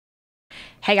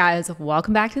Hey guys,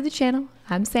 welcome back to the channel.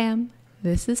 I'm Sam.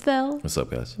 This is Phil. What's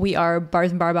up, guys? We are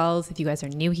Bars and Barbells if you guys are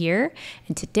new here.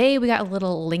 And today we got a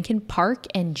little Linkin Park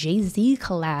and Jay-Z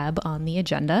collab on the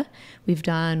agenda. We've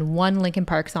done one Linkin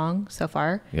Park song so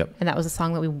far. Yep. And that was a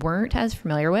song that we weren't as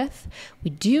familiar with. We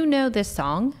do know this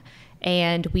song.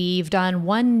 And we've done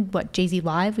one, Jay-Z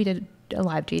Live? We did a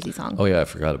live Jay-Z song. Oh, yeah, I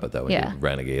forgot about that. We did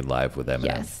Renegade Live with Eminem.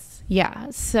 Yes. Yeah,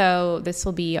 so this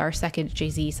will be our second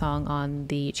Jay-Z song on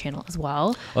the channel as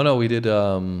well. Oh no, we did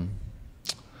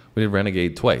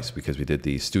Renegade twice because we did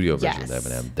the studio version with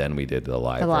Eminem, then we did the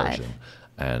live version,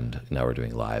 and now we're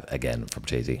doing live again from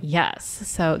Jay-Z. Yes,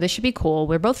 so this should be cool.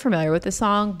 We're both familiar with the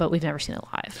song, but we've never seen it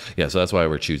live. Yeah, so that's why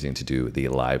we're choosing to do the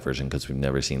live version, because we've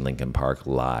never seen Linkin Park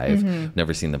live,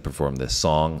 never seen them perform this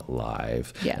song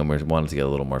live, and we wanted to get a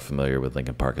little more familiar with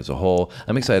Linkin Park as a whole.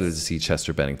 I'm excited to see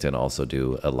Chester Bennington also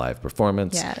do a live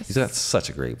performance. Yes. He's got such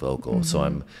a great vocal, so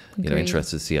I'm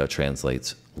interested to see how it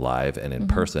translates live and in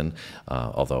person,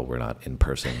 although we're not in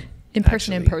person. In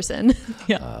person.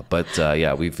 Yeah.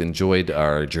 Yeah, we've enjoyed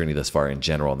our journey thus far in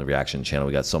general on the reaction channel.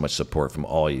 We got so much support from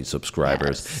all you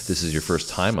subscribers. Yes. This is your first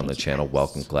time on the channel.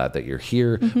 Welcome. Glad that you're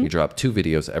here. We drop 2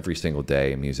 videos every single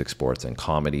day, music, sports, and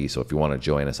comedy. So if you want to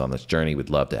join us on this journey, we'd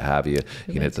love to have you.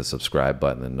 You can hit the subscribe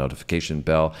button and notification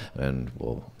bell, and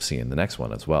we'll see you in the next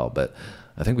one as well. But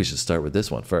I think we should start with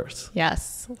this one first.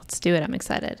 Yes, let's do it. I'm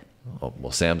excited. Oh,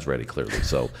 well, Sam's ready, clearly.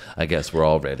 So I guess we're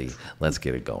all ready. Let's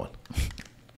get it going.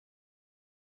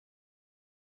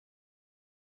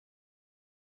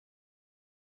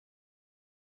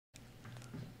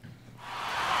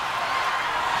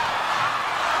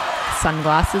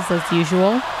 Sunglasses as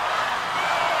usual.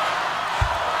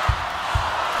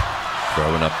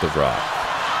 Throwing up the rock.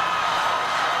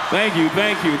 Thank you,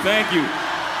 thank you, thank you.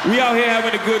 We out here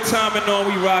having a good time and all.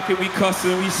 We rocking, we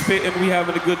cussing, we spitting, we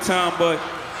having a good time, but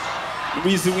the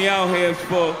reason we out here is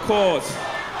for a cause.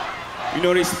 You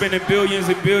know, they spending billions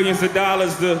and billions of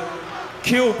dollars to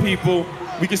kill people.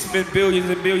 We can spend billions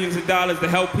and billions of dollars to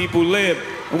help people live,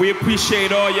 and we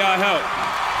appreciate all y'all help.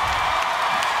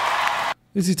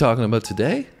 Is he talking about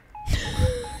today?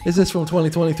 Is this from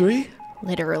 2023?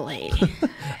 Literally.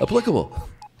 Applicable.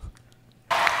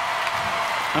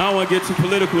 I don't want to get too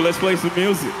political. Let's play some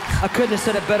music. I couldn't have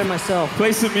said it better myself.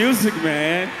 Play some music,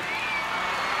 man.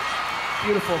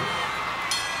 Beautiful.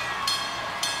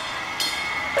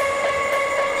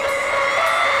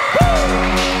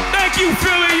 Thank you,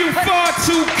 Philly. You far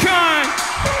too kind.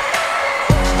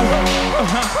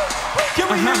 Can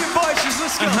we hear your voices?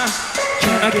 Let's go.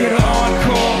 Can I get an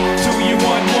encore? Do you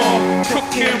want more?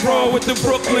 Cook and roll with the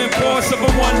Brooklyn boss. Of a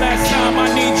one last time, I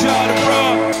need y'all to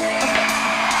roll.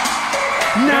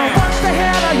 Now what the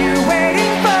hell are you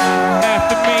waiting for?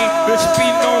 After me, there should be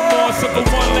no more. So for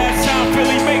one last time,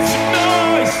 Philly, make some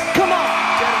noise. Come on.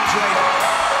 Get him, Drake.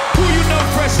 Who you know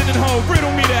fresher than home?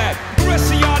 Riddle me that. The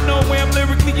rest of y'all know where I'm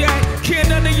lyrically at. Can't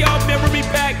none of y'all mirror me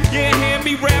back. Yeah, hand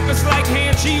me rappers like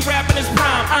Hand G rapping his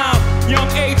prime. I'm Young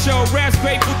H.O., Raps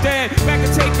Grateful Dead. Back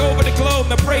to take over the globe,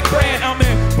 the break bread. I'm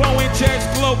in Boeing Jets,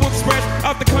 Global Express.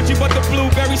 Out the country, but the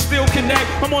blueberries still connect.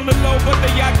 I'm on the low, but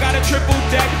the yacht got a triple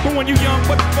deck. But when you young,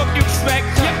 what the fuck you expect?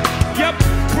 Yep.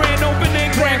 Grand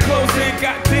opening, grand closing.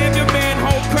 Goddamn, your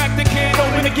manhole cracked and can't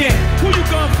open again. Who you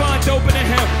gonna find open in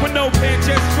him? With no pen,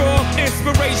 just draw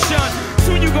inspiration.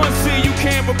 Soon you gonna see you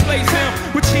can't replace him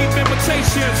with cheap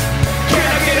imitations. Can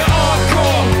I get an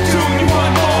encore? Do you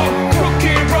want more? Cook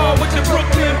and roll with the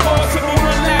Brooklyn boys. For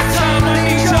one last time, I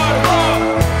need y'all to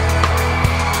roll.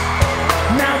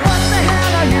 Now what the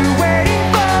hell are you waiting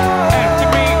for? After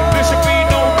me, there should be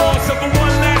no more. So for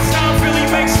one last time, Philly,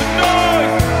 make some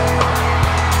noise.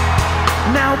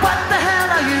 Now what the hell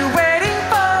are you waiting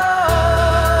for?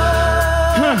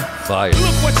 Fire.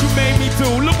 Look what you made me do.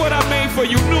 Look what I made for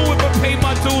you. Knew if I pay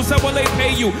my dues, how will they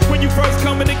pay you? When you first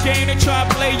come in the game, they try to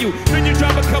play you. Then you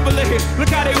drop a couple of hits. Look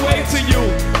how they wave to you.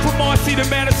 From Marcy to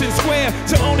Madison Square,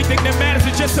 the only thing that matters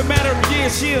is just a matter of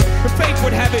years. Yeah, the fate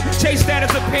would have it. Chase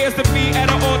status appears to be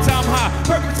at an all-time high.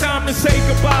 Perfect time to say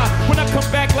goodbye. When I come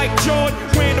back like Jordan,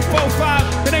 wearing the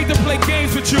 4-5, it ain't to play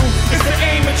games with you. It's to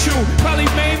aim at you, probably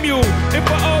maim you. If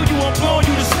I owe you, I'm blowing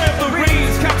you to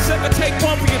smithereens. Cop 7, take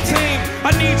one for your team.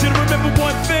 I need you to remember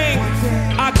one thing.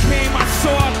 I came, I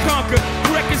saw, I conquered.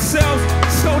 Record sales,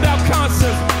 sold out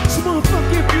concerts. So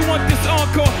motherfucker, if you want this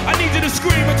encore, I need you to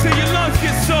scream until your lungs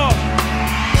get sore.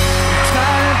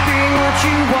 Tired of being what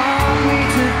you want me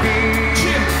to be.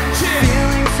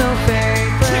 Feeling so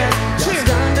faithless, just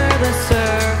under the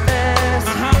surface.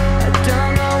 I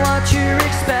don't know what you're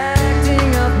expecting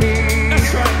of me.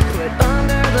 That's right. But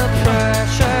under the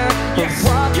pressure of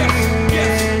walking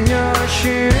in your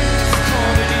shoes.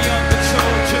 Call it the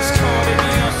uncontrolled, just call it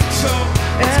the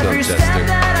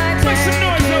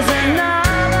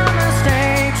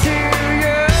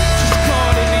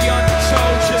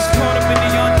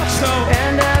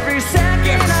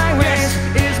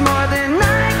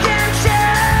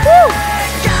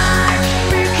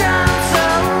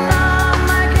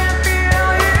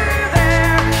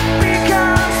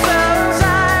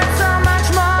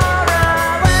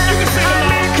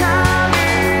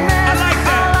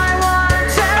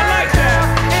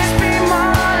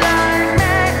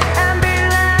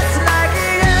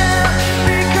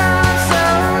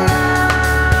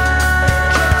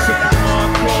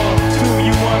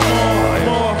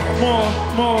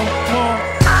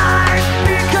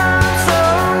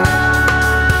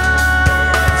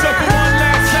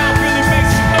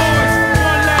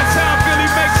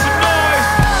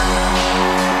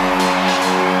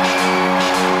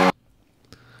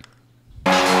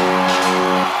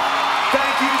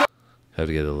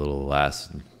little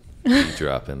last beat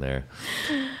drop in there.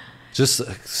 Just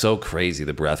so crazy,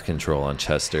 the breath control on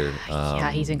Chester.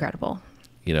 Yeah, he's incredible.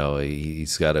 You know,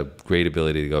 he's got a great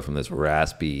ability to go from this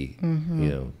raspy, you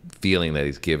know, feeling that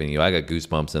he's giving you. I got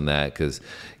goosebumps in that because,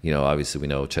 you know, obviously we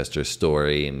know Chester's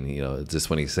story, and, you know,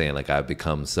 just when he's saying, like, I've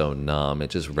become so numb,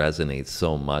 it just resonates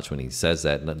so much when he says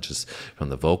that, not just from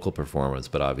the vocal performance,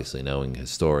 but obviously knowing his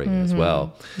story as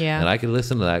well. Yeah. And I could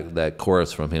listen to that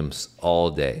chorus from him all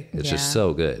day. It's just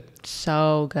so good.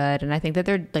 So good. And I think that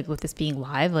they're, like, with this being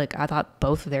live, like, I thought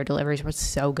both of their deliveries were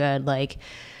so good. Like,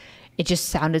 it just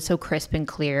sounded so crisp and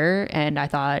clear. And I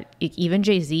thought even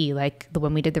Jay-Z, like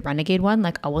when we did the Renegade one,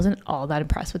 like I wasn't all that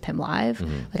impressed with him live.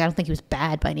 Like, I don't think he was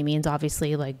bad by any means.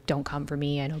 Obviously, like, don't come for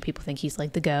me. I know people think he's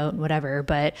like the GOAT and whatever,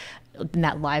 but in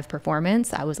that live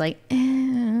performance, I was like,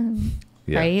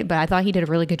 right? But I thought he did a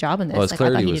really good job in this. Well, his like, I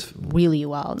thought clarity he was did really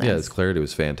well in this. Yeah, his clarity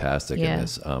was fantastic in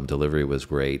this. Delivery was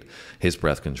great. His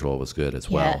breath control was good as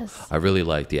well. Yes. I really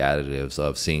liked the additives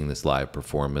of seeing this live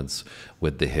performance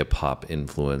with the hip hop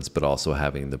influence, but also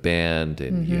having the band,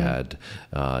 and you had,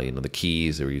 you know, the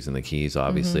keys. They were using the keys,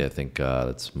 obviously. I think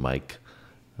that's Mike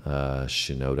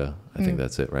Shinoda. I think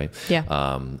that's it, right?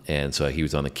 Yeah. And so he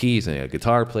was on the keys, and he had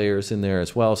guitar players in there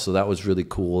as well. So that was really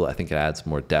cool. I think it adds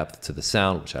more depth to the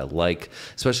sound, which I like,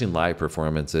 especially in live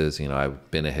performances. You know,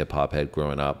 I've been a hip hop head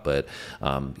growing up, but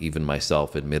even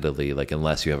myself, admittedly, like,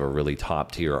 unless you have a really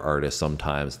top tier artist,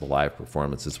 sometimes the live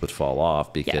performances would fall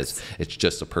off because it's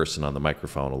just a person on the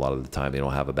microphone. A lot of the time, they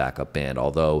don't have a backup band.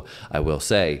 Although I will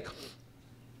say,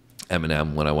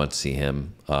 Eminem, when I went to see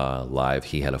him live,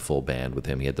 he had a full band with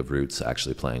him. He had the Roots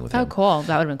actually playing with him. Oh, cool.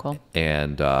 That would have been cool.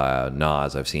 And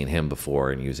Nas, I've seen him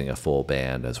before and using a full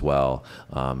band as well.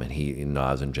 And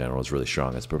Nas in general is really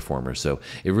strong as a performer. So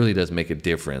it really does make a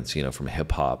difference, you know, from the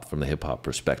hip hop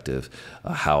perspective,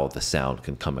 how the sound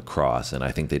can come across. And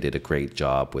I think they did a great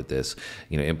job with this,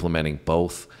 you know, implementing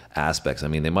both aspects. I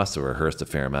mean, they must have rehearsed a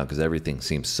fair amount because everything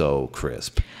seems so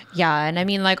crisp. Yeah, and I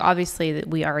mean, like, obviously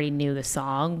we already knew the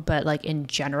song, but like in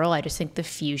general, I just think the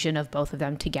fusion of both of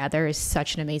them together is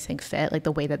such an amazing fit. Like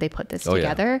the way that they put this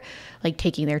together, like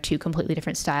taking their two completely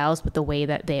different styles, but the way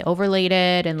that they overlaid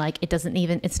it, and like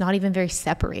it's not even very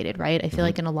separated, right? I feel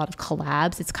like in a lot of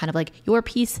collabs, it's kind of like your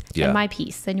piece and my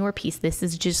piece and your piece. This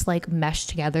is just like meshed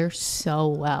together so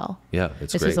well. Yeah,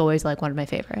 this great. is always like one of my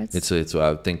favorites. It's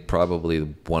I would think probably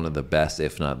one of the best,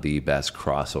 if not the best,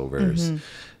 crossovers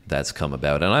that's come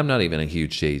about. And I'm not even a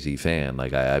huge Jay-Z fan.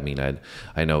 Like, I mean,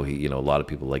 I know he, you know, a lot of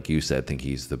people, like you said, think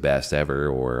he's the best ever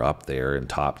or up there in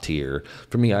top tier.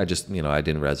 For me, I just, you know, I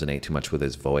didn't resonate too much with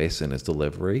his voice and his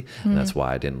delivery, and that's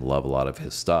why I didn't love a lot of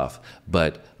his stuff.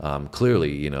 But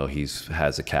clearly, you know,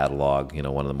 has a catalog, you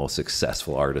know, one of the most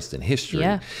successful artists in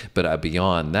history. But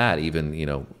beyond that, even, you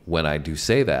know, when I do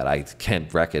say that, I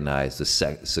can't recognize the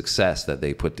success that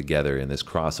they put together in this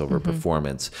crossover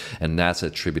performance, and that's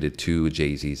attributed to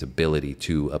Jay-Z's ability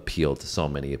to appeal to so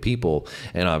many people,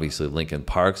 and obviously Linkin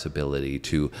Park's ability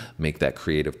to make that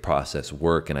creative process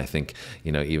work. And I think,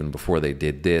 you know, even before they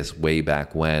did this, way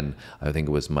back when, I think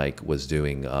it was Mike was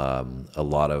doing a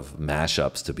lot of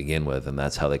mashups to begin with, and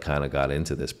that's how they kind of got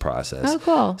into this process. Oh,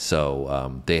 cool.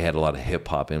 So they had a lot of hip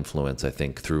hop influence, I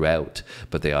think, throughout,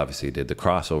 but they obviously did the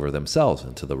crossover themselves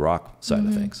into the rock side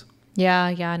of things.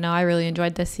 Yeah, no, I really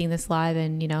enjoyed seeing this live.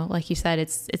 And, you know, like you said,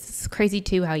 it's crazy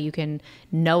too how you can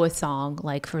know a song,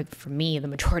 like for me, the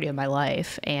majority of my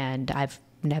life, and I've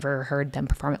never heard them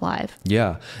perform it live.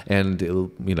 Yeah. And,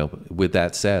 you know, with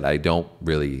that said, I don't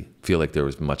really feel like there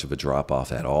was much of a drop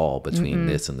off at all between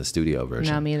this and the studio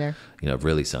version. No, me either. You know, it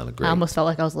really sounded great. I almost felt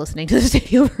like I was listening to the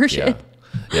studio version.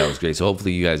 Yeah, it was great. So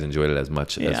hopefully you guys enjoyed it as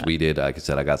much as we did. Like I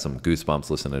said, I got some goosebumps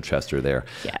listening to Chester there.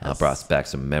 Brought back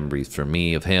some memories for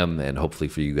me of him, and hopefully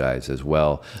for you guys as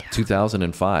well.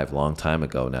 2005, long time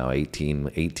ago now,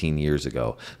 18 years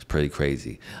ago. It's pretty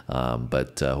crazy.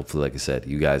 But hopefully, like I said,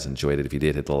 you guys enjoyed it. If you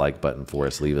did, hit the like button for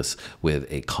us. Leave us with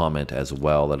a comment as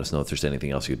well. Let us know if there's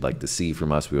anything else you'd like to see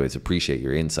from us. We always appreciate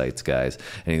your insights, guys.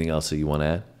 Anything else that you want to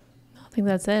add? I think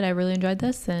that's it. I really enjoyed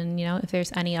this. And, you know, if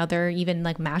there's any other even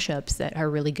like mashups that are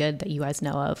really good that you guys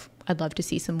know of, I'd love to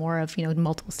see some more of, you know,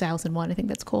 multiple styles in one. I think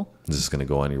that's cool. Is this going to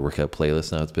go on your workout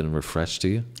playlist now? It's been refreshed to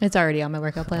you? It's already on my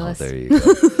workout playlist. Oh, there you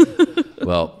go.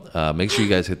 Well, make sure you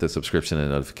guys hit the subscription and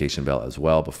notification bell as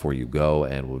well before you go.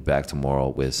 And we'll be back tomorrow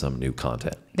with some new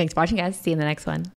content. Thanks for watching, guys. See you in the next one.